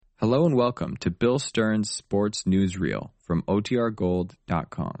Hello and welcome to Bill Stern's Sports Newsreel from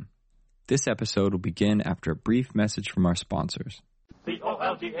OTRGold.com. This episode will begin after a brief message from our sponsors.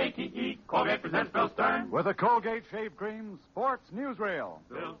 Colgate, Colgate presents Bill Stern. With the Colgate Shave Cream Sports Newsreel.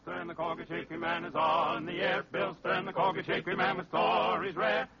 Bill Stern, the Colgate Shave Cream Man, is on the air. Bill Stern, the Colgate Shave Cream Man, with stories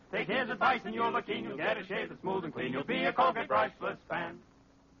rare. Take his advice and you'll look keen. You'll get a shave that's smooth and clean. You'll be a Colgate brushless fan.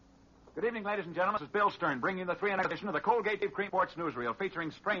 Good evening, ladies and gentlemen. This is Bill Stern bringing you the 3-hour edition of the Colgate Shave Cream Sports Newsreel,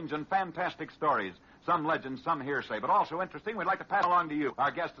 featuring strange and fantastic stories, some legends, some hearsay, but also interesting. We'd like to pass along to you.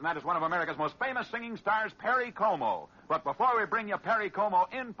 Our guest tonight is one of America's most famous singing stars, Perry Como. But before we bring you Perry Como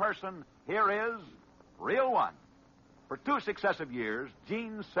in person, here is Reel 1. For 2 successive years,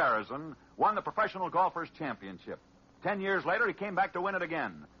 Gene Sarazen won the Professional Golfers' Championship. 10 years later, he came back to win it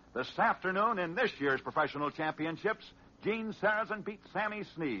again. This afternoon, in this year's Professional Championships, Gene Sarazen beat Sammy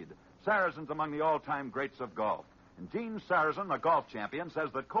Snead. Sarazen's among the all-time greats of golf. And Gene Sarazen, the golf champion, says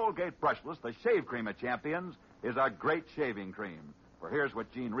that Colgate Brushless, the shave cream of champions, is a great shaving cream. For here's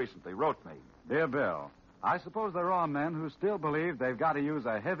what Gene recently wrote me. Dear Bill, I suppose there are men who still believe they've got to use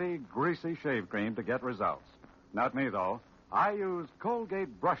a heavy, greasy shave cream to get results. Not me, though. I use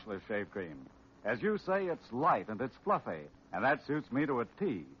Colgate Brushless shave cream. As you say, it's light and it's fluffy, and that suits me to a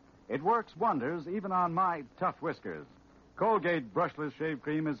T. It works wonders even on my tough whiskers. Colgate Brushless Shave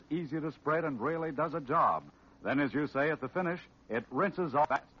Cream is easy to spread and really does a job. Then, as you say, at the finish, it rinses off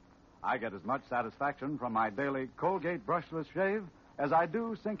fast. I get as much satisfaction from my daily Colgate Brushless shave as I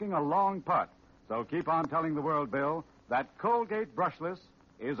do sinking a long putt. So keep on telling the world, Bill, that Colgate Brushless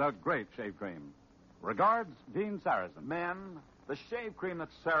is a great shave cream. Regards, Gene Sarazen. Men, the shave cream that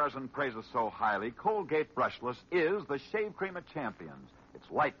Sarazen praises so highly, Colgate Brushless, is the shave cream of champions. It's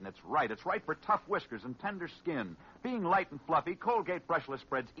light and it's right. It's right for tough whiskers and tender skin. Being light and fluffy, Colgate Brushless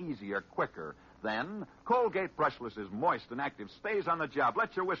spreads easier, quicker. Then, Colgate Brushless is moist and active, stays on the job,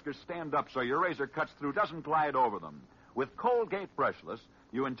 lets your whiskers stand up so your razor cuts through, doesn't glide over them. With Colgate Brushless,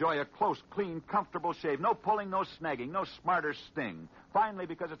 you enjoy a close, clean, comfortable shave. No pulling, no snagging, no smarter sting. Finally,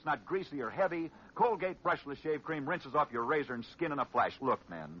 because it's not greasy or heavy, Colgate Brushless Shave Cream rinses off your razor and skin in a flash. Look,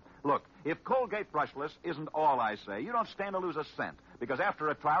 men, look, if Colgate Brushless isn't all I say, you don't stand to lose a cent. Because after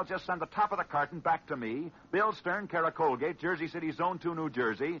a trial, just send the top of the carton back to me, Bill Stern, care of Colgate, Jersey City, Zone 2, New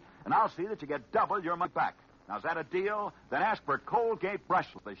Jersey, and I'll see that you get double your money back. Now, is that a deal? Then ask for Colgate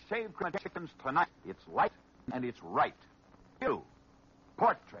Brushless, the shave cream of chickens tonight. It's light and it's right. You.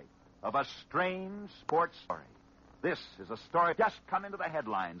 Portrait of a strange sports story. This is a story just come into the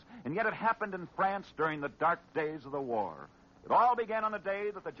headlines, and yet it happened in France during the dark days of the war. It all began on the day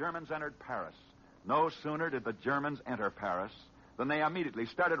that the Germans entered Paris. No sooner did the Germans enter Paris than they immediately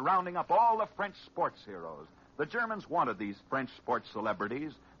started rounding up all the French sports heroes. The Germans wanted these French sports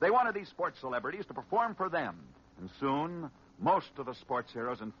celebrities. They wanted these sports celebrities to perform for them. And soon, most of the sports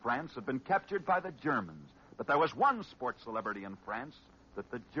heroes in France had been captured by the Germans. But there was one sports celebrity in France that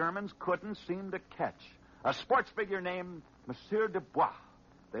the Germans couldn't seem to catch. A sports figure named Monsieur Dubois.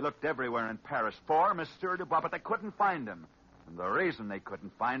 They looked everywhere in Paris for Monsieur Dubois, but they couldn't find him. And the reason they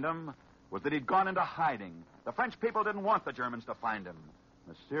couldn't find him was that he'd gone into hiding. The French people didn't want the Germans to find him.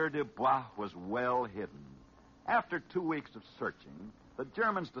 Monsieur Dubois was well hidden. After 2 weeks of searching, the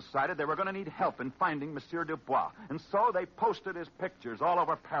Germans decided they were going to need help in finding Monsieur Dubois. And so they posted his pictures all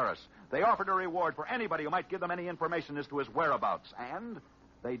over Paris. They offered a reward for anybody who might give them any information as to his whereabouts. And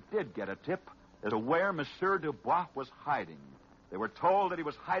they did get a tip as to where Monsieur Dubois was hiding. They were told that he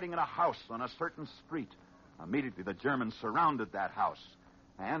was hiding in a house on a certain street. Immediately, the Germans surrounded that house.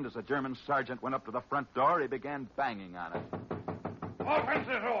 And as the German sergeant went up to the front door, he began banging on it. Open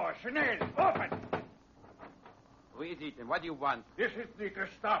the door, Chanel, open! Who is it, and what do you want? This is the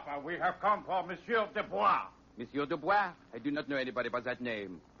Gestapo. We have come for Monsieur Dubois. Monsieur Dubois? I do not know anybody by that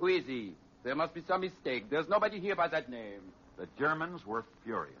name. Who is he? There must be some mistake. There's nobody here by that name. The Germans were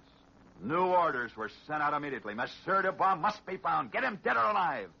furious. New orders were sent out immediately. Monsieur Dubois must be found. Get him dead or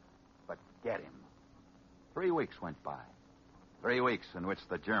alive. But get him. 3 weeks went by. 3 weeks in which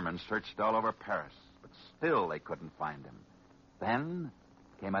the Germans searched all over Paris, but still they couldn't find him. Then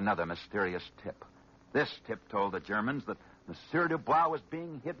came another mysterious tip. This tip told the Germans that Monsieur Dubois was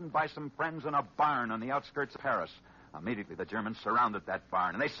being hidden by some friends in a barn on the outskirts of Paris. Immediately, the Germans surrounded that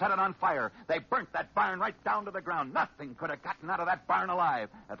barn, and they set it on fire. They burnt that barn right down to the ground. Nothing could have gotten out of that barn alive.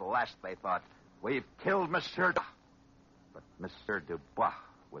 At last, they thought, we've killed Monsieur Dubois. But Monsieur Dubois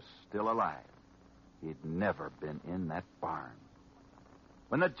was still alive. He'd never been in that barn.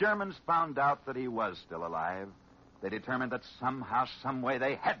 When the Germans found out that he was still alive, they determined that somehow, some way,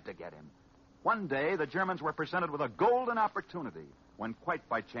 they had to get him. One day, the Germans were presented with a golden opportunity when, quite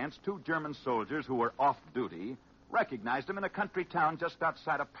by chance, 2 German soldiers who were off duty recognized him in a country town just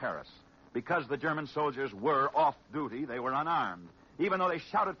outside of Paris. Because the German soldiers were off duty, they were unarmed. Even though they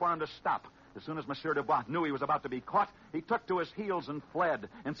shouted for him to stop, as soon as Monsieur Dubois knew he was about to be caught, he took to his heels and fled.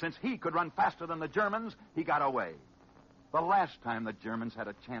 And since he could run faster than the Germans, he got away. The last time the Germans had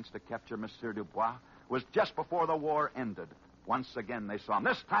a chance to capture Monsieur Dubois was just before the war ended. Once again they saw him.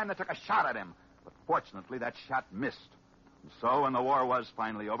 This time they took a shot at him. But fortunately, that shot missed. And so when the war was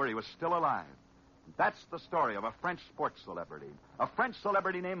finally over, he was still alive. That's the story of a French sports celebrity. A French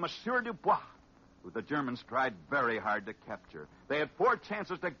celebrity named Monsieur Dubois, who the Germans tried very hard to capture. They had 4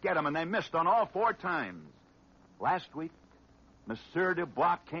 chances to get him, and they missed on all 4 times. Last week, Monsieur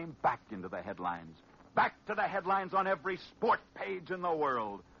Dubois came back into the headlines. Back to the headlines on every sport page in the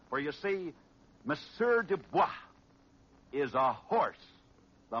world. For you see, Monsieur Dubois is a horse,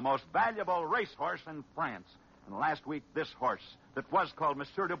 the most valuable racehorse in France. And last week, this horse that was called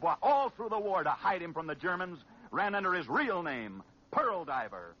Monsieur Dubois all through the war to hide him from the Germans ran under his real name, Pearl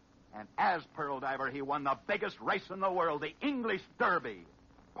Diver. And as Pearl Diver, he won the biggest race in the world, the English Derby.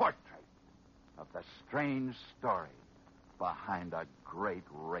 Portrait of the strange story behind a great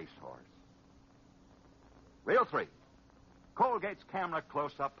racehorse. Reel 3. Colgate's camera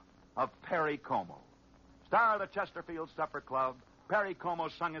close-up of Perry Como. Star of the Chesterfield Supper Club, Perry Como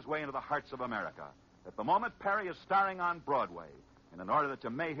sung his way into the hearts of America. At the moment, Perry is starring on Broadway. And in order that you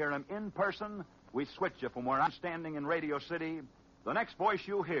may hear him in person, we switch you from where I'm standing in Radio City. The next voice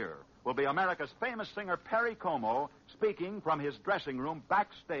you hear will be America's famous singer Perry Como speaking from his dressing room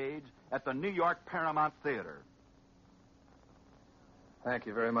backstage at the New York Paramount Theater. Thank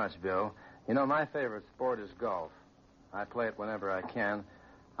you very much, Bill. You know, my favorite sport is golf. I play it whenever I can.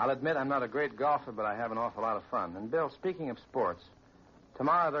 I'll admit I'm not a great golfer, but I have an awful lot of fun. And, Bill, speaking of sports,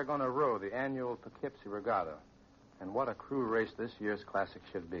 tomorrow they're going to row the annual Poughkeepsie Regatta. And what a crew race this year's classic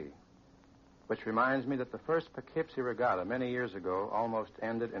should be. Which reminds me that the first Poughkeepsie Regatta many years ago almost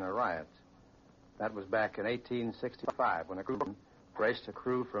ended in a riot. That was back in 1865 when a crew raced a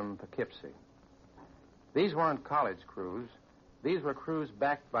crew from Poughkeepsie. These weren't college crews. These were crews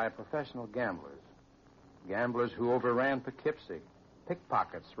backed by professional gamblers. Gamblers who overran Poughkeepsie,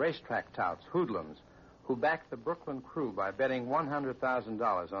 pickpockets, racetrack touts, hoodlums, who backed the Brooklyn crew by betting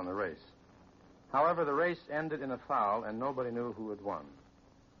 $100,000 on the race. However, the race ended in a foul, and nobody knew who had won.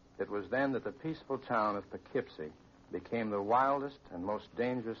 It was then that the peaceful town of Poughkeepsie became the wildest and most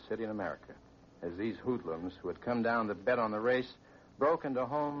dangerous city in America, as these hoodlums who had come down to bet on the race broke into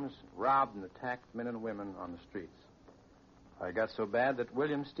homes, robbed and attacked men and women on the streets. It got so bad that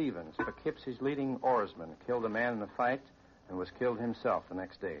William Stevens, Poughkeepsie's leading oarsman, killed a man in a fight and was killed himself the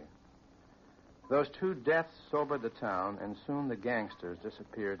next day. Those 2 deaths sobered the town, and soon the gangsters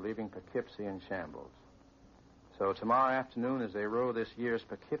disappeared, leaving Poughkeepsie in shambles. So tomorrow afternoon, as they row this year's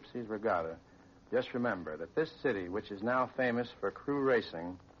Poughkeepsie's Regatta, just remember that this city, which is now famous for crew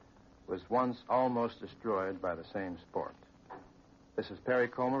racing, was once almost destroyed by the same sport. This is Perry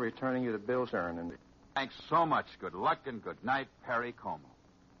Como returning you to Bill Stern. And Thanks so much. Good luck and good night, Perry Como.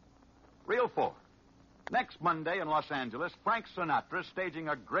 Reel 4. Next Monday in Los Angeles, Frank Sinatra is staging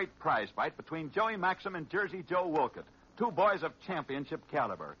a great prize fight between Joey Maxim and Jersey Joe Wolcott, 2 boys of championship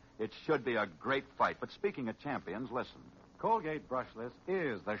caliber. It should be a great fight. But speaking of champions, listen. Colgate Brushless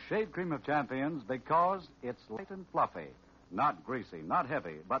is the shave cream of champions because it's light and fluffy. Not greasy, not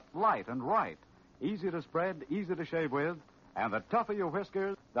heavy, but light and right. Easy to spread, easy to shave with. And the tougher your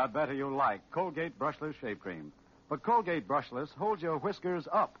whiskers, the better you like Colgate Brushless Shave Cream. But Colgate Brushless holds your whiskers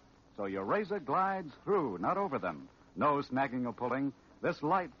up, so your razor glides through, not over them. No snagging or pulling. This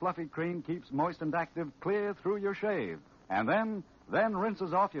light, fluffy cream keeps moist and active clear through your shave. And then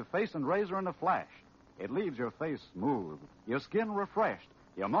rinses off your face and razor in a flash. It leaves your face smooth, your skin refreshed,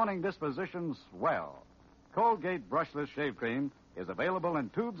 your morning disposition swell. Colgate Brushless Shave Cream is available in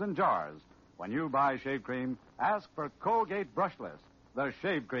tubes and jars. When you buy shave cream, ask for Colgate Brushless, the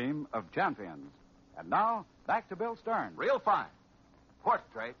shave cream of champions. And now, back to Bill Stern. Reel 5.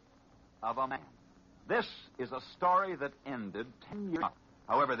 Portrait of a man. This is a story that ended 10 years ago.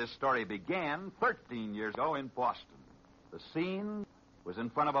 However, this story began 13 years ago in Boston. The scene was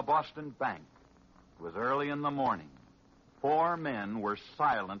in front of a Boston bank. It was early in the morning. 4 men were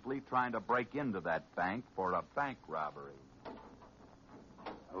silently trying to break into that bank for a bank robbery.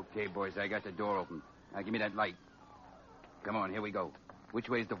 Okay, boys, I got the door open. Now, give me that light. Come on, here we go. Which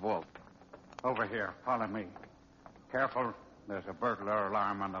way's the vault? Over here. Follow me. Careful. There's a burglar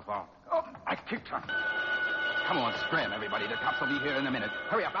alarm on the vault. Oh, I kicked her. Come on, scram, everybody. The cops will be here in a minute.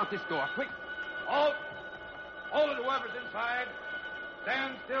 Hurry up, out this door, quick. Halt! Hold it, whoever's inside.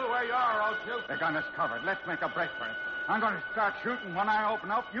 Stand still where you are, or I'll shoot. The gun is covered. Let's make a break for it. I'm going to start shooting when I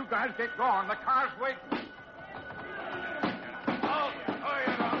open up. You guys get going. The car's waiting.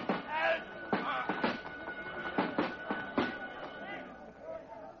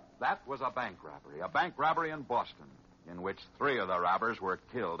 That was a bank robbery in Boston, in which 3 of the robbers were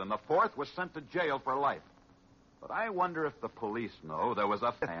killed, and the 4th was sent to jail for life. But I wonder if the police know there was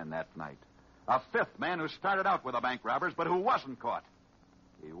a 5th man that night. A 5th man who started out with the bank robbers, but who wasn't caught.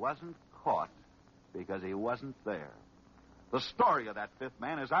 He wasn't caught because he wasn't there. The story of that 5th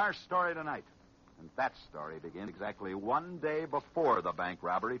man is our story tonight. And that story begins exactly 1 day before the bank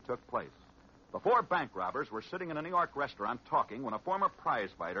robbery took place. The 4 bank robbers were sitting in a New York restaurant talking when a former prize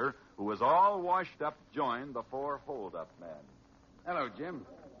fighter who was all washed up joined the 4 hold-up men. Hello, Jim.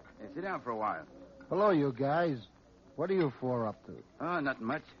 Hey, sit down for a while. Hello, you guys. What are you 4 up to? Oh, not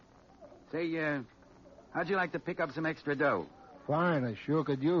much. Say, how'd you like to pick up some extra dough? Fine, I sure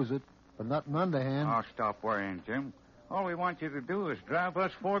could use it, but nothing underhand. Oh, stop worrying, Jim. All we want you to do is drive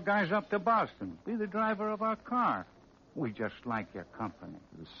us 4 guys up to Boston. Be the driver of our car. We just like your company.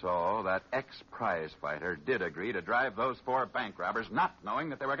 And so that ex-prize fighter did agree to drive those 4 bank robbers, not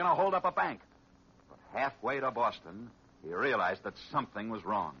knowing that they were going to hold up a bank. But halfway to Boston, he realized that something was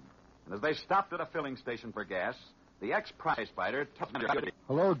wrong. And as they stopped at a filling station for gas, the ex-prize fighter...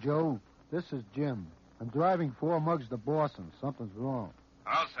 Hello, Joe. This is Jim. I'm driving 4 mugs to Boston. Something's wrong.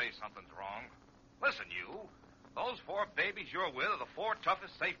 I'll say something's wrong. Listen, you. Those 4 babies you're with are the 4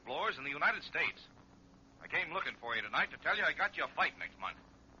 toughest safe blowers in the United States. I came looking for you tonight to tell you I got you a fight next month.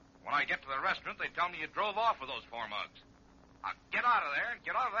 When I get to the restaurant, they tell me you drove off with those 4 mugs. Now, get out of there and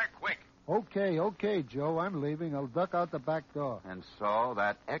get out of there quick. Okay, Joe. I'm leaving. I'll duck out the back door. And so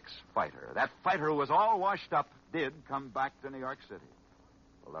that ex-fighter, that fighter who was all washed up, did come back to New York City.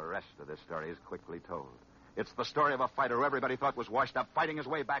 Well, the rest of this story is quickly told. It's the story of a fighter who everybody thought was washed up, fighting his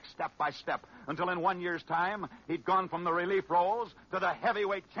way back step by step, until in 1 year's time, he'd gone from the relief rolls to the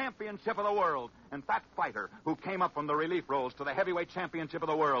heavyweight championship of the world. And that fighter who came up from the relief rolls to the heavyweight championship of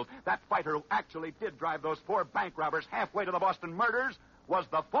the world, that fighter who actually did drive those 4 bank robbers halfway to the Boston murders, was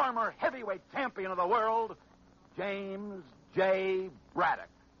the former heavyweight champion of the world, James J. Braddock.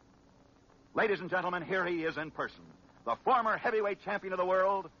 Ladies and gentlemen, here he is in person. The former heavyweight champion of the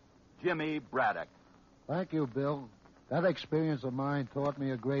world, Jimmy Braddock. Thank you, Bill. That experience of mine taught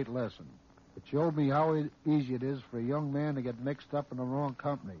me a great lesson. It showed me how easy it is for a young man to get mixed up in the wrong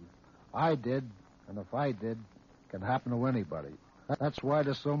company. I did, and if I did, it can happen to anybody. That's why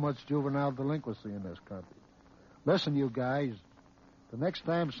there's so much juvenile delinquency in this country. Listen, you guys, the next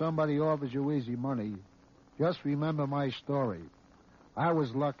time somebody offers you easy money, just remember my story. I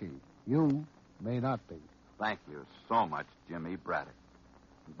was lucky. You may not be. Thank you so much, Jimmy Braddock.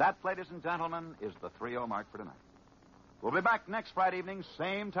 That, ladies and gentlemen, is the 3-0 mark for tonight. We'll be back next Friday evening,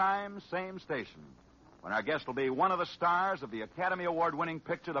 same time, same station, when our guest will be one of the stars of the Academy Award-winning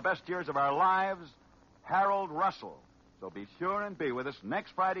picture, The Best Years of Our Lives, Harold Russell. So be sure and be with us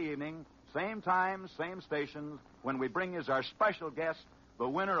next Friday evening, same time, same station, when we bring you as our special guest, the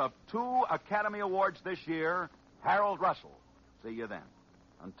winner of 2 Academy Awards this year, Harold Russell. See you then.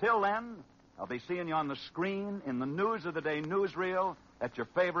 Until then, I'll be seeing you on the screen, in the News of the Day newsreel, at your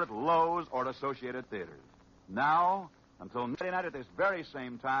favorite Lowe's or Associated Theaters. Now, until Monday night at this very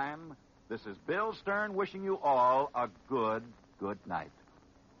same time, this is Bill Stern wishing you all a good night.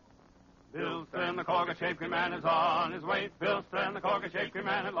 Bill Stern, the corker-shaped cream man, is on his way. Bill Stern, the corker-shaped cream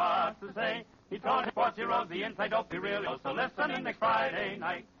man, has lots to say. He taught his sports heroes the inside dope he really knows. So listen in next Friday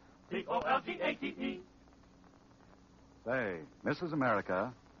night. COLGATE. Say, Mrs.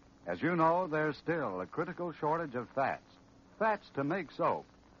 America, as you know, there's still a critical shortage of fats. Fats to make soap.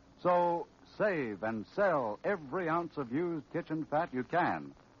 So save and sell every ounce of used kitchen fat you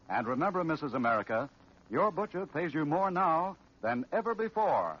can. And remember, Mrs. America, your butcher pays you more now than ever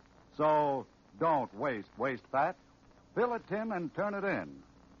before. So don't waste fat. Fill a tin and turn it in.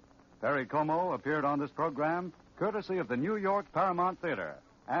 Perry Como appeared on this program courtesy of the New York Paramount Theater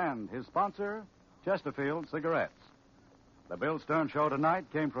and his sponsor, Chesterfield Cigarettes. The Bill Stern Show tonight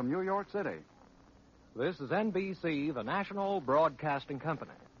came from New York City. This is NBC, the national broadcasting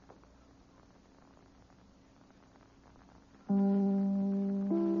company.